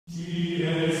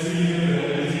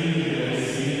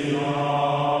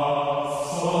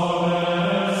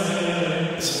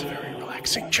This is a very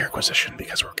relaxing Chairquisition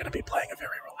because we're going to be playing a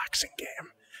very relaxing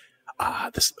game.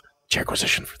 This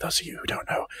Chairquisition, for those of you who don't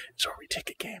know, is where we take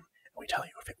a game and we tell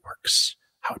you if it works,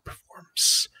 how it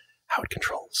performs, how it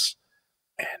controls,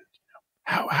 and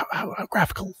how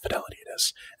graphical fidelity it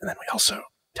is. And then we also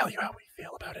tell you how we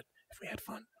feel about it, if we had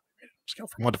fun. Scale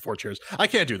from 1 to 4 chairs. I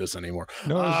can't do this anymore.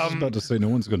 No, I was just about to say, no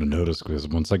one's going to notice because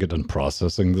once I get done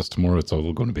processing this tomorrow, it's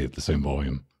all going to be at the same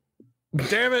volume.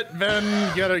 Damn it, Ben.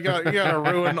 You gotta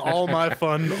ruin all my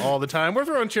fun all the time. We're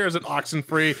throwing chairs at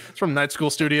Oxenfree. It's from Night School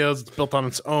Studios. It's built on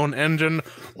its own engine.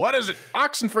 What is it?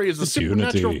 Oxenfree is a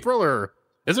supernatural thriller.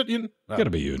 Is it? It's gotta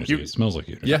be Unity. It smells like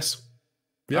Unity. Yes.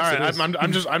 All right.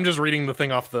 I'm just reading the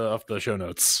thing off the show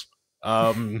notes.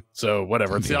 So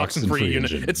whatever. It's the Oxenfree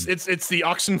Unity. It's the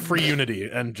Oxenfree Unity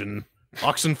engine.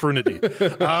 Oxenfree.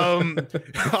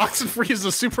 Oxenfree is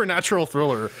a supernatural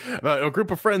thriller. A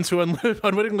group of friends who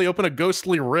unwittingly open a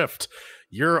ghostly rift.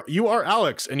 You are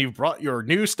Alex, and you've brought your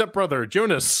new stepbrother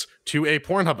Jonas to a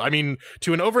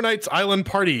to an overnight island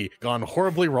party gone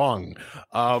horribly wrong.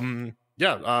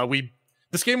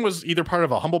 This game was either part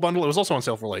of a Humble Bundle. It was also on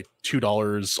sale for like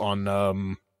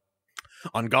 $2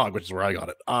 on GOG, which is where I got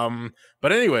it.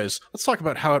 But anyways, let's talk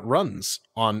about how it runs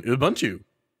on Ubuntu.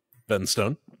 Ben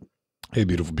Stone. Hey,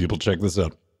 beautiful people, check this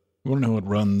out. You want to know how it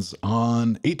runs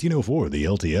on 1804, the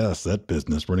LTS, that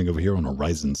business, running over here on a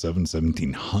Ryzen 7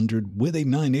 1700 with a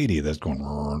 980 that's going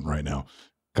right now.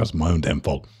 Because of my own damn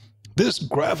fault. This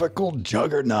graphical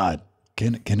juggernaut.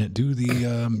 Can it do the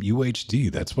UHD?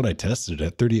 That's what I tested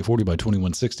at 3840 by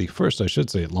 2160. First, I should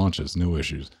say it launches, no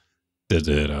issues. Did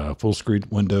it full screen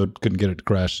windowed, couldn't get it to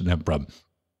crash, didn't have a problem.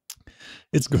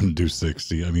 It's going to do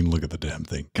 60. I mean, look at the damn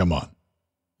thing. Come on.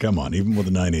 Come on, even with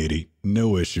a 980,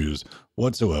 no issues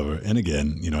whatsoever. And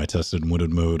again, I tested in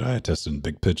windowed mode. I tested in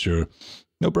big picture.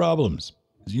 No problems.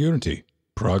 It's Unity.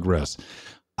 Progress.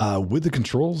 With the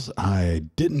controls, I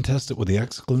didn't test it with the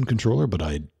Xclone controller, but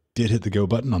I did hit the go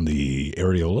button on the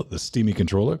Areola, the Steamy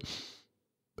controller.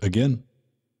 Again,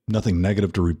 nothing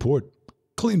negative to report.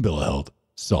 Clean bill of health.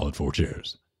 Solid 4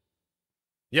 chairs.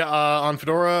 Yeah, on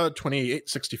Fedora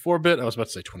 2864-bit, I was about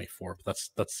to say 24, but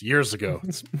that's years ago.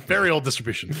 It's very old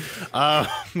distribution.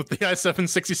 With the i7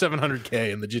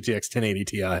 6700K and the GTX 1080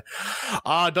 Ti.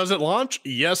 Does it launch?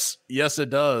 Yes, it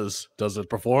does. Does it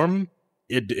perform?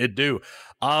 It do.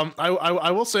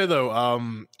 I will say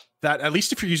though, that at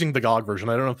least if you're using the GOG version,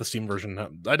 I don't know if the Steam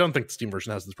version, I don't think the Steam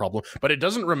version has this problem, but it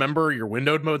doesn't remember your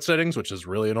windowed mode settings, which is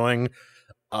really annoying.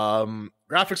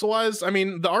 Graphics wise, I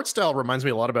mean, the art style reminds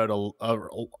me a lot about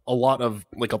a lot of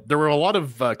there were a lot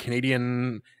of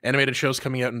Canadian animated shows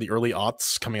coming out in the early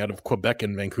aughts, coming out of Quebec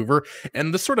and Vancouver,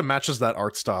 and this sort of matches that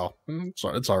art style. So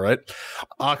it's all right.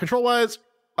 Control wise,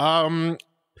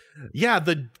 yeah,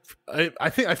 I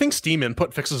think Steam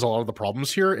input fixes a lot of the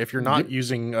problems here. If you're not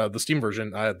using the Steam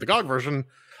version, the GOG version,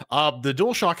 the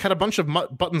DualShock had a bunch of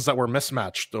buttons that were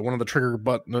mismatched. One of the trigger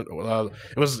button, it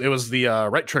was the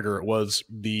right trigger. It was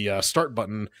the start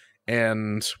button,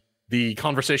 and the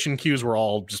conversation cues were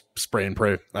all just spray and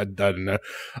pray. I didn't know.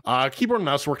 Keyboard and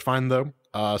mouse worked fine though,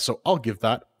 so I'll give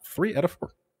that 3 out of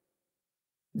 4.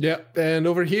 Yeah, and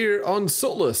over here on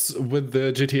Solus with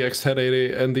the GTX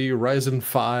 1080 and the Ryzen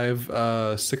 5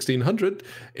 1600,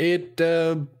 it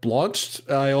launched.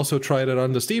 I also tried it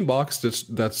on the Steam box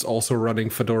that's also running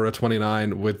Fedora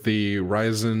 29 with the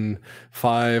Ryzen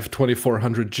 5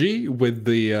 2400G with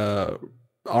the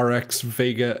RX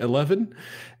Vega 11.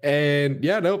 And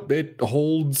yeah, no, it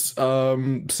holds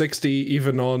 60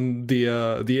 even on the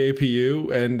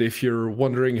APU. And if you're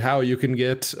wondering how you can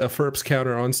get a FERPS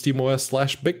counter on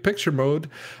SteamOS / Big Picture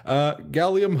mode,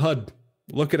 Gallium HUD,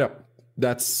 look it up.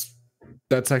 That's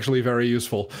actually very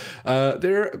useful.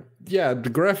 The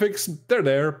graphics, they're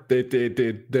there.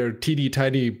 They're teeny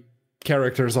tiny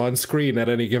characters on screen at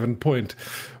any given point.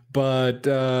 But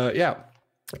yeah.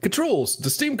 Controls, the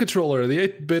Steam controller, the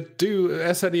 8-bit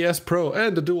SNES Pro,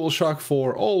 and the DualShock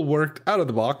 4 all worked out of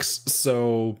the box.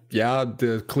 So yeah,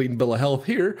 the clean bill of health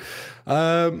here.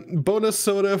 Bonus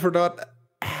soda for not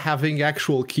having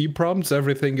actual key prompts.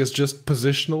 Everything is just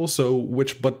positional, so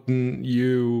which button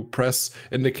you press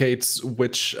indicates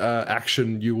which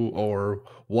action you or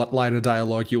what line of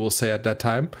dialogue you will say at that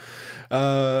time.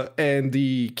 And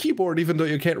the keyboard, even though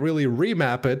you can't really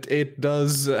remap it, it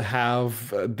does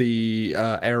have the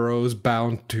arrows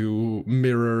bound to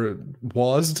mirror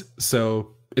WASD,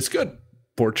 so it's good.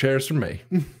 4 chairs from me.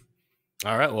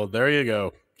 All right, well, there you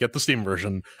go. Get the Steam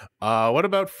version. What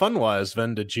about fun-wise,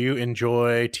 Ven? Did you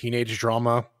enjoy teenage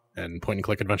drama and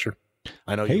point-and-click adventure?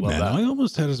 I know Hey you love man, that. I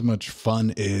almost had as much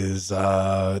fun as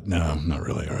no, not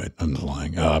really. All right, I'm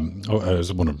lying. I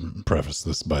just want to preface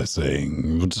this by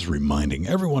saying, just reminding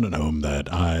everyone at home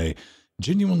that I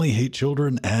genuinely hate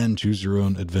children and choose your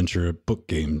own adventure book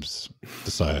games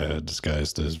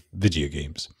disguised as video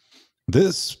games.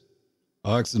 This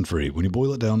Oxenfree, when you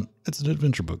boil it down, it's an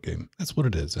adventure book game. That's what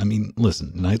it is. I mean,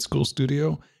 listen, Night School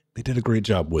Studio, they did a great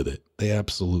job with it. They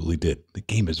absolutely did. The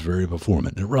game is very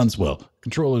performant. It runs well.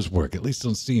 Controllers work, at least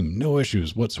on Steam. No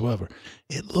issues whatsoever.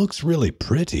 It looks really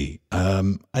pretty.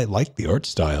 I like the art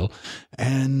style.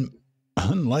 And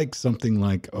unlike something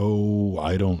like, oh,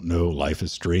 I don't know, Life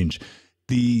is Strange,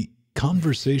 the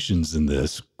conversations in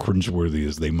this, cringeworthy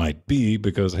as they might be,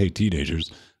 because, hey,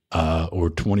 teenagers, or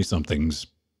 20-somethings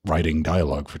writing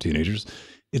dialogue for teenagers,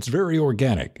 it's very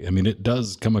organic. I mean, it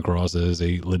does come across as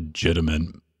a legitimate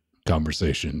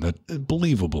conversation, that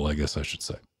believable, I guess I should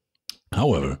say.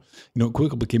 However, it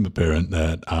quickly became apparent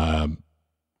that I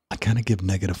kind of give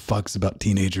negative fucks about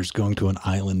teenagers going to an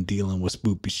island dealing with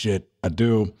spoopy shit. I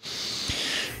do.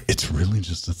 It's really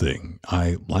just a thing.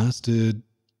 I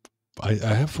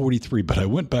have 43, but I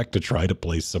went back to try to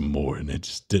play some more, and it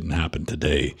just didn't happen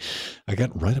today. I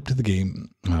got right up to the game.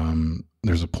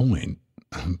 There's a point,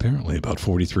 apparently about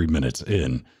 43 minutes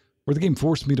in, where the game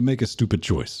forced me to make a stupid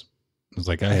choice. It was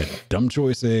like I had dumb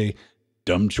choice A,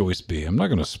 dumb choice B. I'm not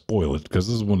going to spoil it because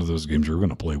this is one of those games you're going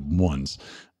to play once.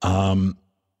 I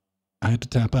had to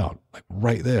tap out, like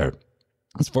right there.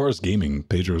 As far as gaming,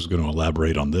 Pedro is going to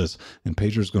elaborate on this, and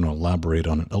Pedro is going to elaborate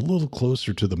on it a little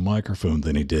closer to the microphone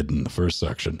than he did in the first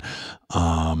section.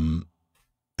 The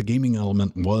gaming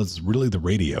element was really the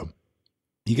radio.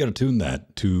 You got to tune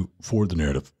that for the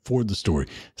narrative, for the story,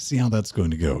 see how that's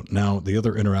going to go. Now, the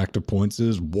other interactive points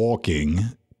is walking.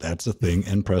 That's a thing,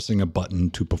 and pressing a button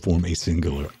to perform a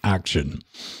singular action.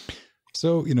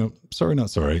 So, sorry, not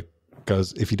sorry,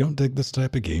 because if you don't dig this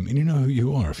type of game, and you know who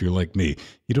you are if you're like me,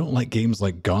 you don't like games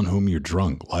like Gone Home, You're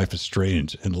Drunk, Life is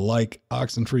Strange, and like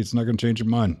Oxenfree, it's not going to change your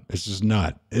mind. It's just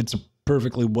not. It's a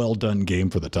perfectly well done game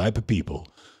for the type of people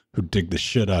who dig the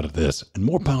shit out of this, and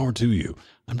more power to you.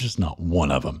 I'm just not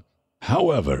one of them.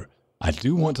 However, I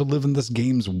do want to live in this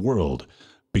game's world,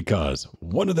 because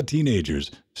one of the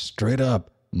teenagers straight up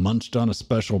munched on a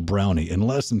special brownie, and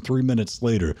less than 3 minutes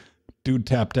later, dude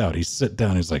tapped out. He sit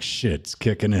down. He's like, shit, it's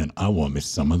kicking in. I want me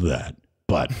some of that.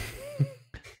 But as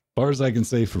far as I can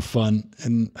say for fun,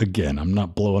 and again, I'm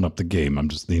not blowing up the game. I'm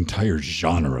just the entire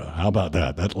genre. How about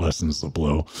that? That lessens the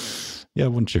blow. Yeah,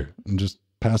 one cheer. And just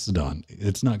pass it on.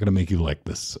 It's not going to make you like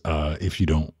this if you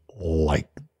don't like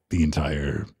the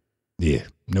entire... Yeah,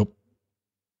 nope.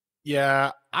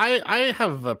 Yeah, I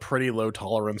have a pretty low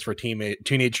tolerance for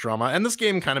teenage drama, and this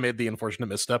game kind of made the unfortunate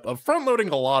misstep of front-loading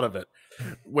a lot of it,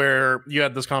 where you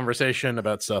had this conversation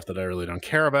about stuff that I really don't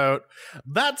care about.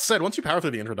 That said, once you power through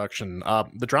the introduction,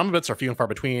 the drama bits are few and far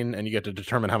between, and you get to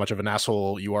determine how much of an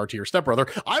asshole you are to your stepbrother.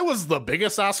 I was the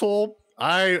biggest asshole.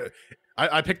 I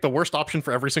picked the worst option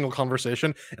for every single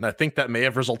conversation, and I think that may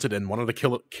have resulted in one of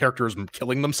the characters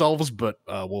killing themselves, but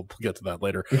we'll get to that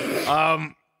later.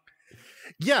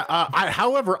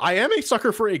 However, I am a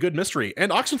sucker for a good mystery,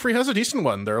 and Oxenfree has a decent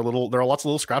one. There are lots of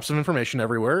little scraps of information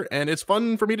everywhere, and it's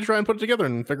fun for me to try and put it together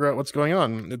and figure out what's going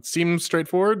on. It seems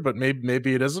straightforward, but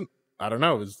maybe it isn't. I don't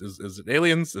know. Is it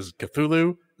aliens? Is it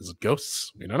Cthulhu? Is it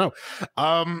ghosts? We don't know.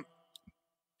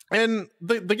 And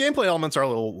the gameplay elements are a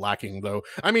little lacking, though.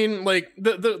 I mean, like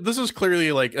this is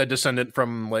clearly like a descendant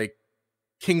from like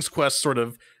King's Quest sort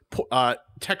of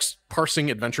text parsing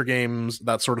adventure games,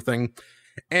 that sort of thing,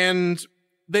 and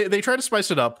they try to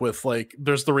spice it up with, like,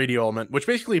 there's the radio element, which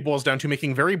basically boils down to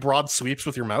making very broad sweeps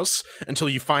with your mouse until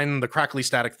you find the crackly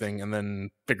static thing, and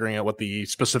then figuring out what the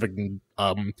specific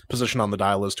position on the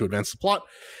dial is to advance the plot.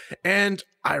 And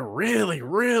I really,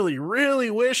 really,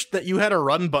 really wish that you had a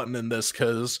run button in this,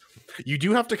 because you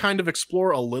do have to kind of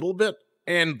explore a little bit,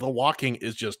 and the walking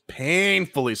is just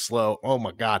painfully slow. Oh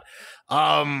my god.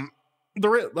 All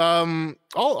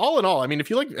in all, I mean, if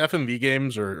you like FMV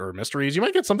games or mysteries, you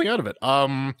might get something out of it.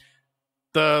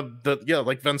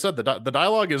 Like Ven said, the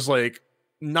dialogue is like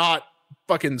not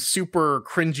fucking super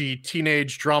cringy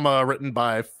teenage drama written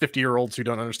by 50-year-olds who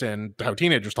don't understand how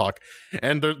teenagers talk,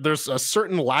 and there's a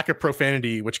certain lack of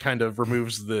profanity which kind of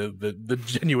removes the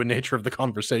genuine nature of the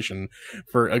conversation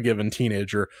for a given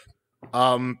teenager.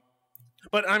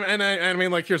 But I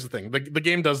mean, like, here's the thing: the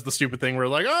game does the stupid thing where,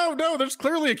 like, oh no, there's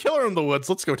clearly a killer in the woods.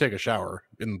 Let's go take a shower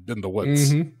in the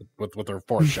woods with our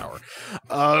forest shower.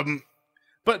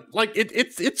 But like,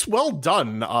 it's well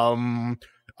done.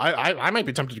 I might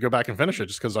be tempted to go back and finish it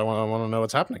just because I want to know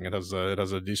what's happening. It has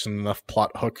a decent enough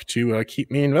plot hook to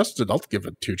keep me invested. I'll give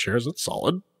it 2 cheers. It's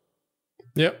solid.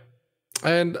 Yep.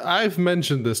 And I've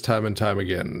mentioned this time and time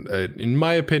again. In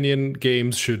my opinion,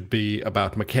 games should be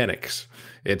about mechanics.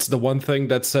 It's the one thing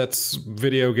that sets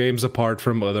video games apart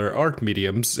from other art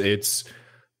mediums. It's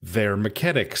their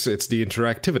mechanics, it's the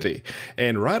interactivity.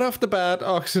 And right off the bat,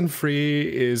 Oxenfree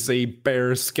is a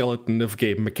bare skeleton of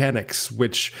game mechanics,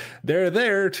 which they're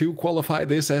there to qualify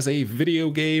this as a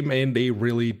video game, and they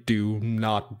really do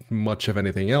not much of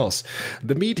anything else.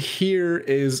 The meat here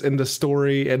is in the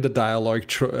story and the dialogue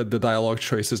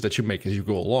choices that you make as you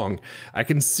go along. I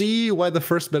can see why the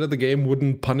first bit of the game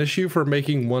wouldn't punish you for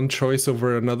making one choice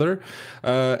over another,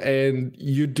 and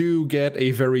you do get a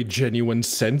very genuine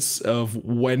sense of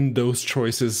when those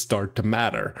choices start to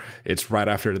matter. It's right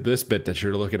after this bit that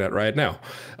you're looking at right now.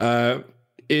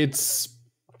 It's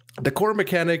the core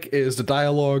mechanic is the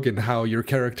dialogue and how your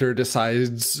character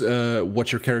decides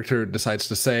what your character decides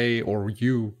to say, or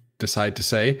you decide to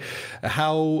say,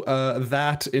 how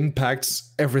that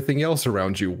impacts everything else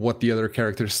around you, what the other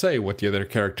characters say, what the other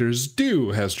characters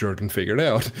do, has Jordan figured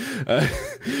out.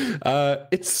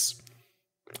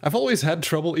 I've always had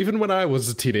trouble, even when I was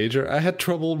a teenager, I had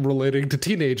trouble relating to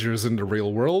teenagers in the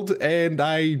real world, and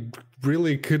I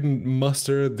really couldn't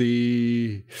muster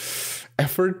the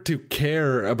effort to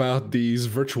care about these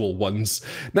virtual ones.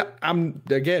 Now, I'm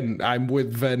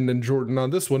with Ven and Jordan on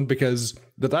this one, because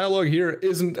the dialogue here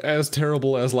isn't as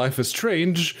terrible as Life is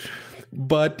Strange,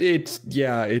 but it's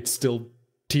still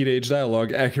teenage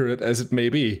dialogue, accurate as it may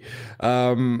be.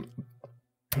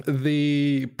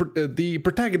 The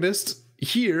protagonist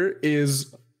here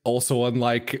is also,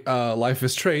 unlike Life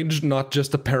is Strange, not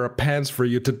just a pair of pants for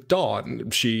you to don.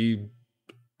 She's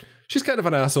kind of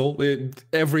an asshole.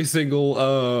 Every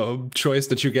single choice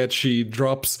that you get, she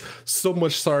drops so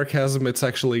much sarcasm, it's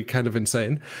actually kind of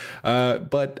insane.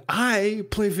 But I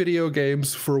play video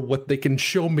games for what they can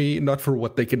show me, not for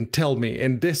what they can tell me.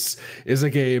 And this is a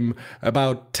game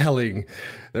about telling.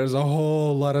 There's a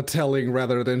whole lot of telling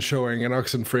rather than showing in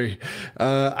Oxenfree.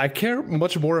 I care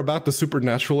much more about the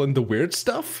supernatural and the weird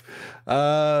stuff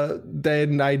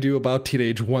than I do about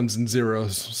teenage ones and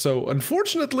zeros. So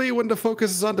unfortunately, when the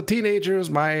focus is on the teenagers,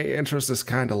 my interest is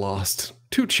kind of lost.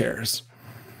 2 chairs.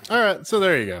 All right, so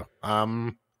there you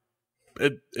go.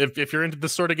 If you're into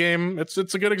this sort of game, it's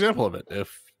a good example of it.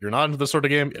 If you're not into this sort of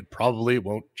game, it probably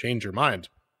won't change your mind.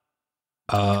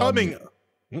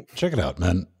 Check it out,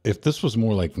 man. If this was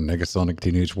more like Negasonic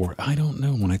Teenage War, I don't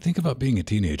know. When I think about being a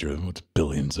teenager, it's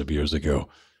billions of years ago,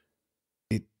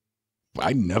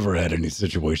 I never had any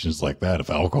situations like that if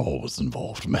alcohol was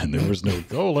involved, man. There was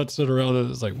no, let's sit around. It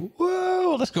was like,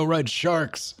 whoa, let's go ride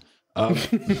sharks.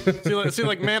 See,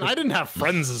 man, I didn't have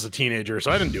friends as a teenager,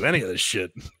 so I didn't do any of this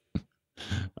shit.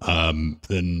 Then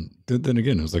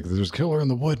again, it was like, there's a killer in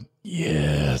the wood.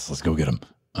 Yes, let's go get him.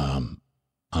 I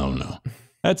don't know.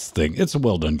 That's the thing. It's a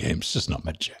well-done game. It's just not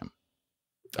my jam.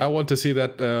 I want to see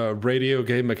that radio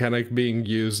game mechanic being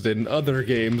used in other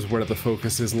games where the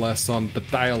focus is less on the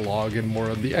dialogue and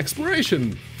more on the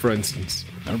exploration, for instance.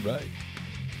 All right.